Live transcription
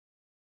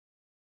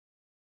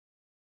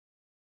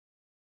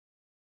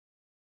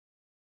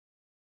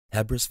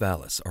Hebrus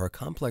Valles are a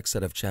complex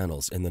set of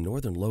channels in the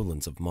northern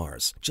lowlands of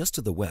Mars, just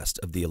to the west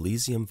of the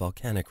Elysium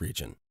volcanic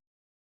region.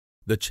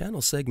 The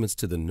channel segments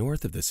to the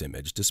north of this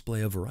image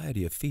display a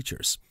variety of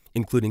features,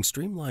 including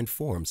streamlined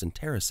forms and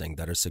terracing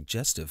that are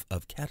suggestive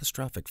of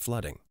catastrophic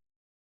flooding.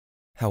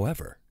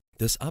 However,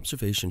 this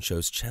observation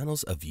shows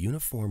channels of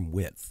uniform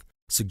width,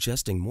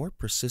 suggesting more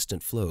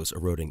persistent flows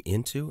eroding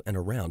into and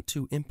around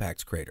two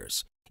impact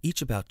craters,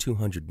 each about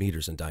 200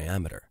 meters in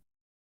diameter.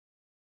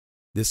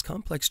 This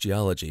complex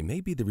geology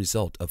may be the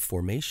result of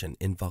formation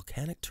in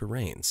volcanic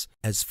terrains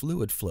as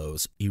fluid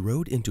flows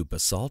erode into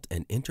basalt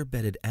and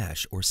interbedded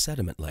ash or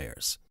sediment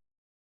layers.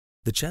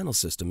 The channel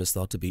system is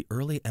thought to be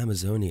early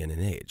Amazonian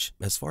in age,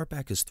 as far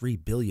back as 3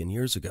 billion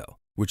years ago,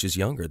 which is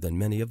younger than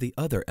many of the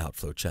other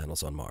outflow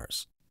channels on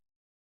Mars.